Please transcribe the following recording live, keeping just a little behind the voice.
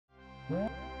Yeah.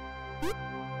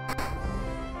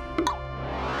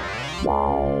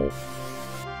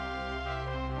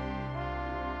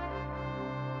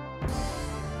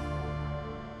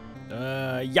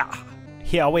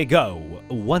 Here we go.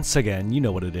 Once again, you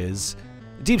know what it is.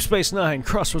 Deep Space Nine,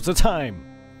 Crossroads of Time.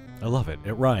 I love it.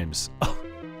 It rhymes. Oh,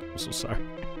 I'm so sorry.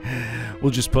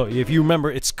 We'll just put, if you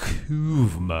remember, it's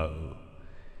Kuvmo.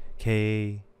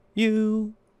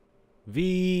 K-U-V-M-O-H.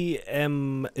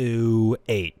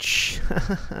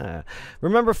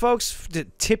 Remember, folks,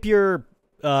 tip your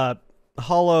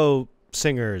hollow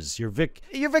singers, your Vic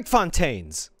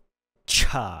Fontaines.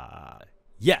 Cha.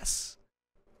 Yes.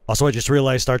 Also, I just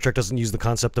realized Star Trek doesn't use the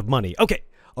concept of money. Okay.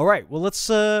 All right. Well,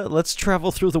 let's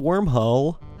travel through the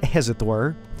wormhole, as it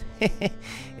were,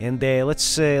 and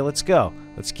let's go.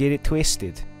 Let's get it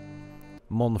twisted.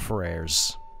 Mon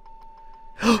frères.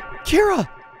 Kira!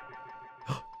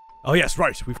 Oh yes,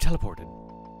 right. We've teleported.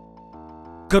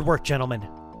 Good work, gentlemen.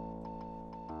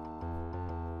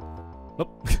 Oh,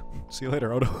 see you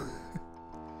later, Odo.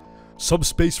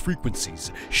 Subspace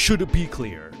frequencies. Should it be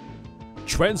clear?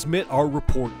 Transmit our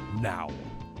report now.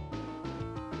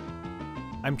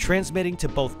 I'm transmitting to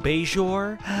both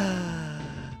Bajor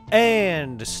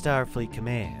and Starfleet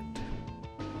Command.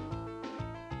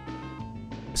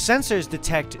 Sensors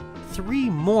detect 3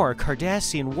 more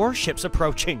Cardassian warships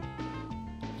approaching.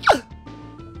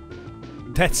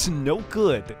 That's no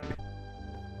good.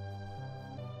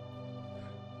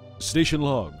 Station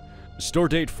log.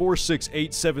 Stardate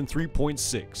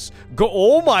 46873.6. Go.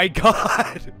 Oh my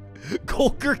god!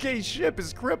 Golgurke's ship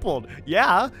is crippled.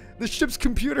 Yeah, the ship's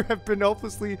computer have been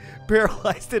hopelessly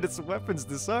paralyzed and its weapons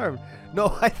disarmed.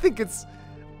 No, I think it's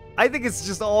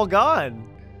just all gone.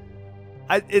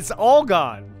 It's all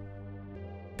gone.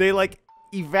 They like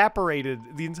evaporated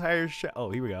the entire ship. Oh,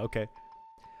 here we go. Okay.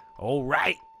 All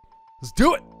right. Let's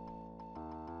do it.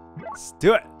 Let's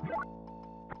do it.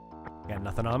 Got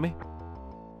nothing on me?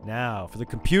 Now, for the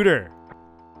computer.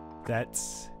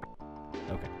 That's...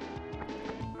 okay.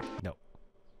 No.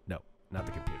 No, not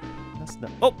the computer. That's not...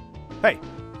 oh! Hey!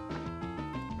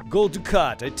 Gul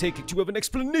Dukat, I take it you have an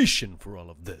explanation for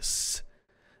all of this.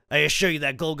 I assure you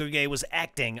that Golgurke was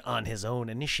acting on his own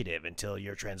initiative until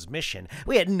your transmission.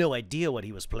 We had no idea what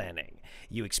he was planning.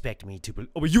 You expect me to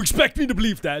oh, you expect me to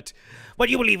believe that? What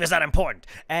you believe is not important,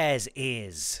 as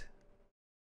is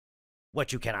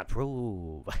what you cannot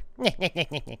prove.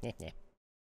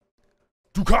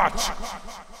 Dukat!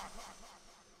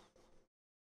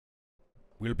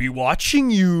 We'll be watching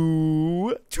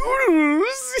you.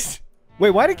 Toodles!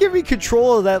 Wait, why did it give me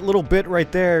control of that little bit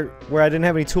right there where I didn't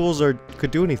have any tools or could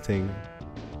do anything?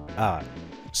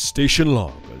 Station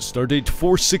log, stardate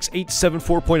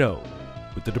 46874.0.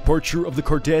 With the departure of the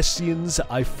Cardassians,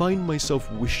 I find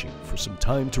myself wishing for some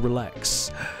time to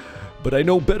relax. But I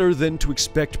know better than to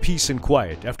expect peace and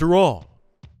quiet. After all,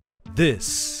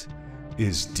 this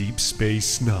is Deep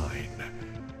Space Nine.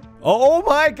 Oh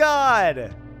my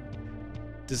god!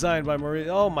 Designed by Marie.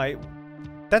 Oh my...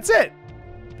 that's it!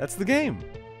 That's the game.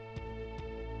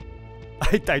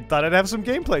 I thought I'd have some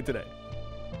gameplay today.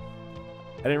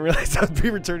 I didn't realize I would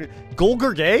be returning.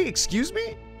 Golgurke? Excuse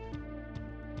me?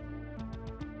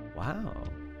 Wow.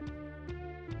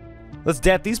 Let's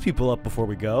dap these people up before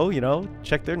we go, you know?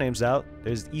 Check their names out.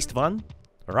 There's Istvan.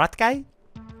 Ratkai.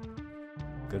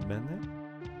 Good men there.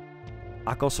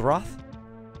 Akos Roth.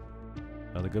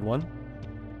 Another good one.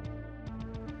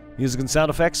 Music and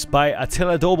sound effects by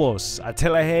Attila Dobos,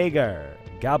 Attila Hager,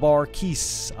 Gabor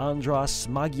Kies, Andras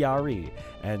Magyari,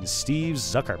 and Steve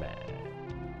Zuckerman.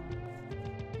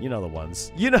 You know the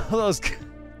ones. You know those.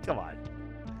 Come on.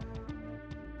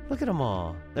 Look at them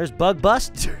all. There's Bug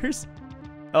Busters.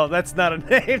 Oh, that's not a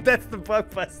name. That's the Bug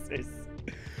Busters.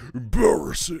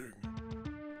 Embarrassing.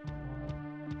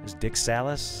 There's Dick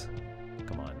Salas.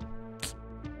 Come on.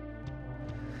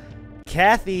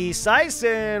 Kathy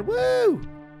Sison. Woo!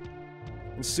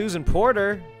 And Susan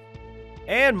Porter.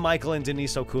 And Michael and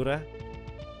Denise Okuda.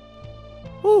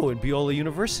 Ooh, and Biola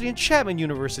University and Chapman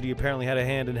University apparently had a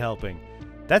hand in helping.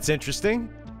 That's interesting.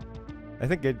 I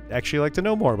think I'd actually like to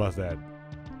know more about that.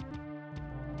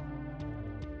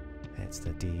 It's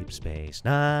the Deep Space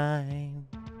Nine.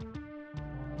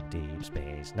 Deep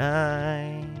Space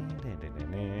Nine.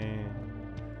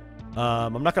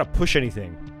 I'm not gonna push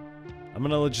anything. I'm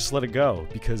gonna just let it go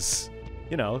because,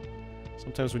 you know,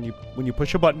 sometimes when you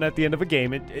push a button at the end of a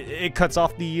game, it cuts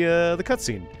off the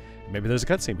cutscene. Maybe there's a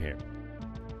cutscene here.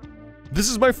 This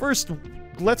is my first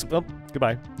oh,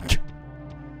 goodbye.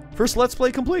 First Let's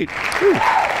Play complete. Whew.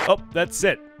 Oh, that's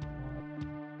it.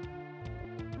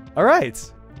 All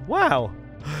right. Wow.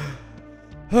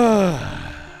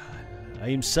 I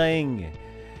am saying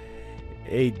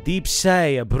A deep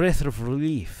sigh, a breath of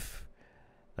relief.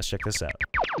 Let's check this out.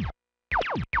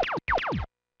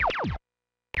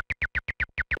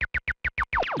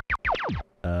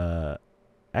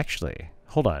 Actually,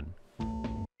 hold on.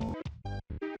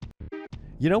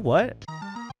 You know what?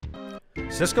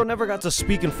 Cisco never got to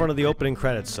speak in front of the opening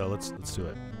credits, so let's do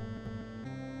it.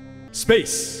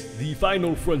 Space, the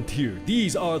final frontier.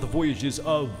 These are the voyages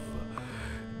of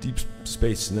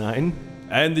Deepspacenine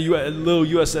and the little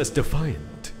USS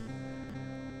Defiant.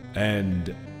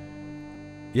 And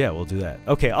yeah, we'll do that.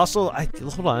 Okay, also,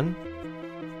 hold on.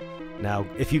 Now,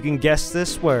 if you can guess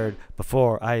this word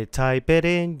before I type it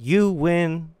in, you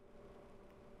win.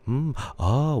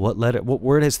 Oh, what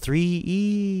word has 3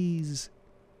 E's?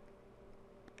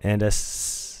 And a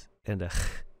S and a H.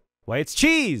 Why, it's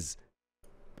cheese!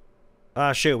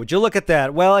 Ah, shoot, would you look at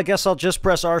that? Well, I guess I'll just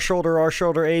press R shoulder,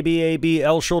 A, B,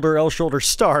 L shoulder,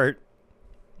 start.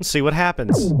 And see what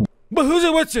happens. But who's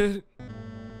it? What's it?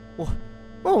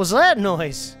 What was that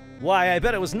noise? Why, I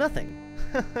bet it was nothing.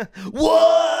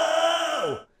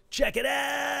 Whoa! Check it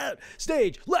out!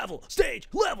 Stage level!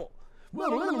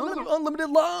 Unlimited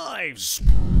lives!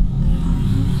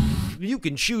 You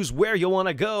can choose where you want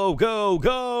to go.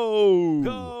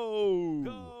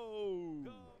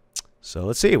 So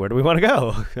let's see, where do we want to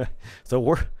go?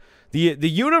 The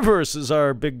universe is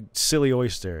our big silly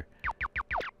oyster.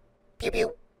 Pew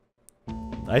pew.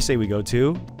 I say we go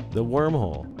to the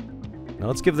wormhole. Now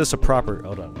let's give this a proper.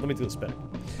 Hold on, let me do the spelling.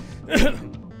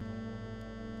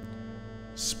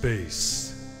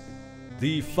 Space,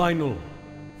 the final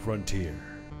frontier.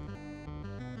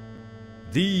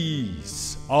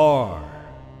 These are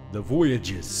the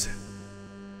voyages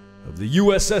of the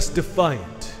USS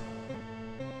Defiant,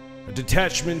 a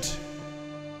detachment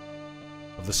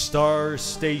of the star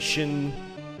station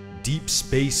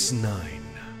Deepspacenine.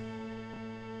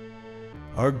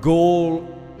 Our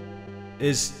goal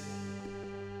is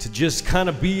to just kind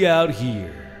of be out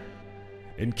here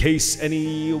in case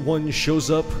anyone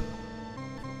shows up.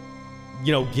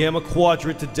 You know, Gamma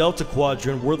Quadrant to Delta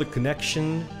Quadrant, we're the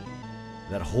connection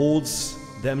that holds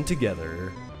them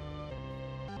together.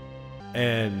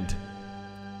 And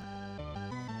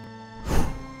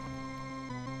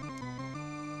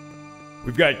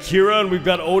we've got Kira and we've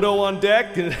got Odo on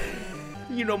deck, and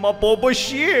you know, my boy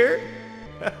Bashir.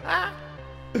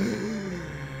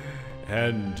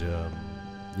 And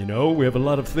you know, we have a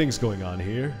lot of things going on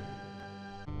here.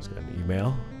 Just got an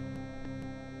email.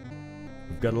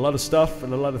 We've got a lot of stuff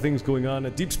and a lot of things going on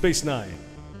at Deepspacenine.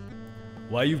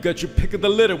 Why, you've got your pick of the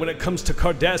litter when it comes to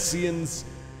Cardassians,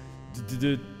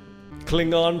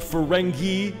 Klingon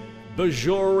Ferengi,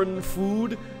 Bajoran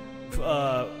food,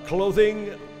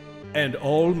 clothing, and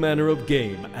all manner of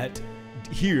game at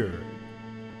here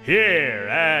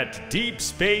at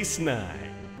Deepspacenine.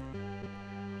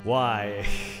 Why,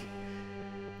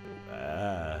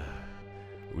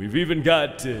 we've even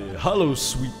got hollow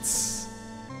suites,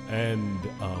 and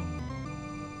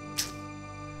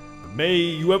may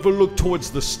you ever look towards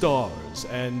the stars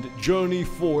and journey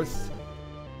forth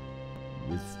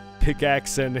with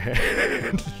pickaxe and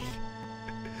hand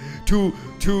to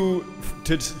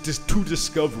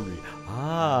discovery.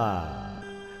 Ah,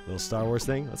 little Star Wars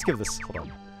thing. Let's give this. Hold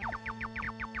on.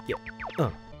 Yep.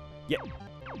 Yep.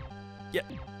 Yep.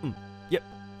 Yep.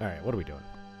 All right. What are we doing?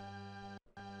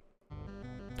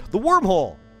 The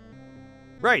wormhole.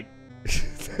 Right.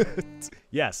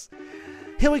 Yes.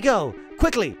 Here we go.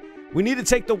 Quickly. We need to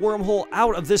take the wormhole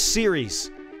out of this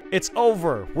series. It's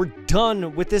over. We're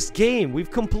done with this game. We've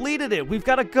completed it. We've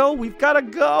got to go. We've got to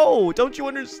go. Don't you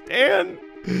understand?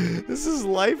 This is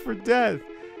life or death.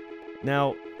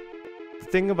 Now, the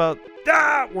thing about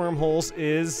wormholes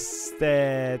is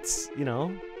that, you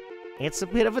know, it's a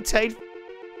bit of a tight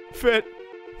fit.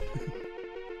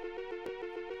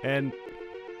 And,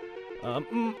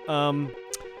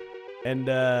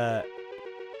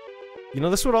 you know,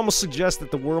 this would almost suggest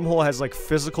that the wormhole has, like,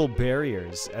 physical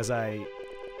barriers as I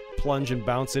plunge and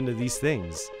bounce into these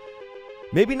things.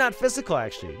 Maybe not physical,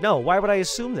 actually. No, why would I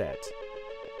assume that?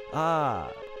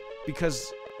 Ah,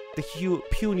 because the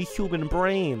puny human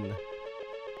brain.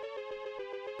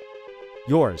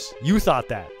 Yours. You thought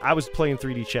that. I was playing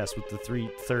 3D chess with the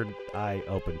third eye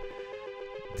open.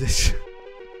 This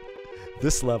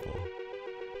level.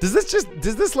 Does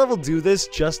this level do this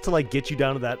just to, like, get you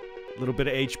down to that little bit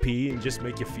of HP and just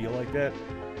make you feel like that?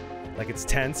 Like it's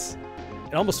tense?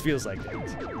 It almost feels like that.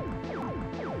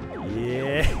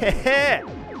 Yeah!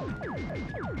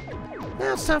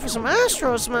 Now it's time for some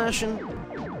Astro Smashing.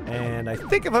 And I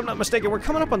think, if I'm not mistaken, we're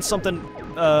coming up on something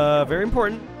very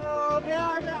important. Oh,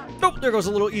 there goes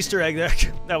a little Easter egg there.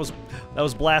 That was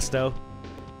Blasto.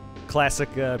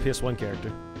 classic PS1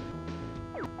 character.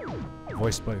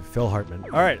 Voiced by Phil Hartman.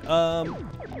 All right,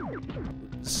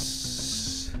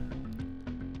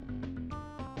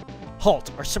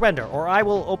 halt or surrender, or I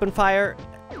will open fire,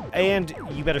 and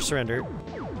you better surrender.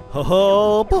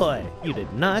 Oh boy, you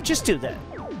did not just do that.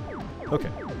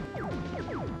 Okay.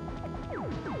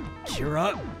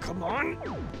 Kira, come on.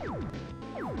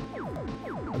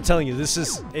 I'm telling you, this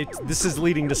is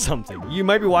leading to something. You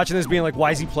might be watching this being like,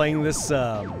 why is he playing this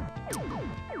again?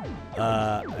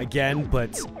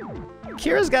 But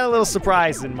Kira's got a little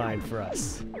surprise in mind for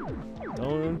us.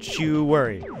 Don't you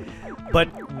worry. But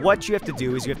what you have to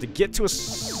do is you have to get to a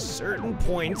certain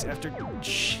point after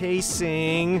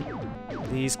chasing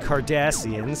these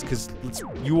Cardassians, because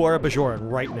you are a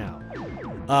Bajoran right now.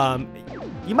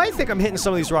 You might think I'm hitting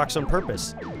some of these rocks on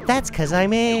purpose. That's because I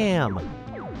am.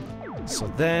 So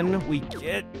then we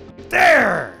get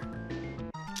there!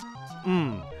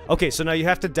 Okay, so now you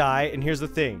have to die, and here's the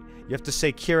thing. You have to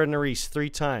say Kira Nerys 3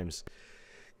 times.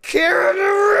 Kira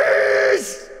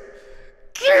Nerys!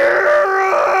 Kira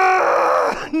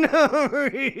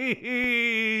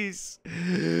Nerys!